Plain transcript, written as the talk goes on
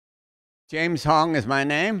James Hong is my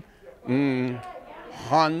name.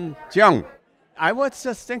 Han Jung. I was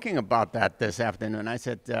just thinking about that this afternoon. I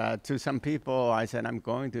said to some people, I said, I'm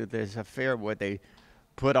going to this affair where they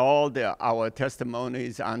put all our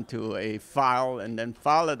testimonies onto a file and then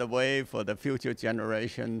file it away for the future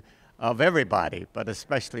generation of everybody, but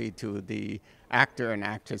especially to the actor and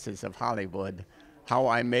actresses of Hollywood. How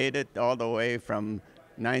I made it all the way from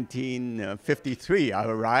 1953. I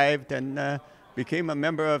arrived and became a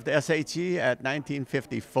member of the SHE at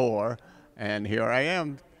 1954, and here I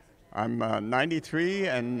am. I'm 93,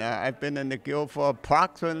 and I've been in the guild for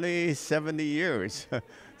approximately 70 years.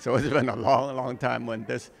 So it's been a long, long time when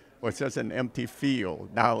this was just an empty field.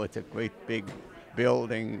 Now it's a great big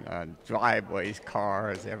building, driveways,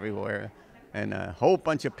 cars everywhere, and a whole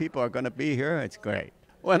bunch of people are going to be here. It's great.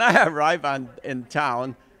 When I arrived in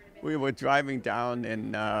town, we were driving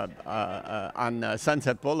down on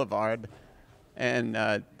Sunset Boulevard, and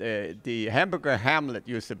the Hamburger Hamlet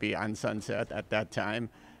used to be on Sunset at that time.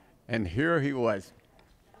 And here he was,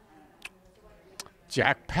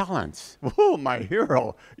 Jack Palance, woo, my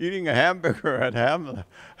hero, eating a hamburger at Hamlet.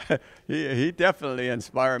 he definitely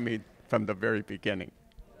inspired me from the very beginning.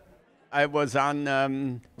 I was on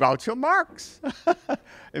Groucho Marx.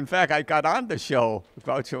 In fact, I got on the show,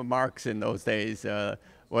 Groucho Marx, in those days.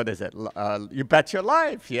 What is it? You Bet Your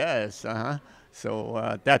Life, yes.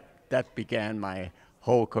 So that began my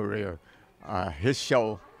whole career. His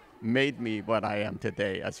show made me what I am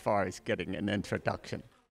today as far as getting an introduction.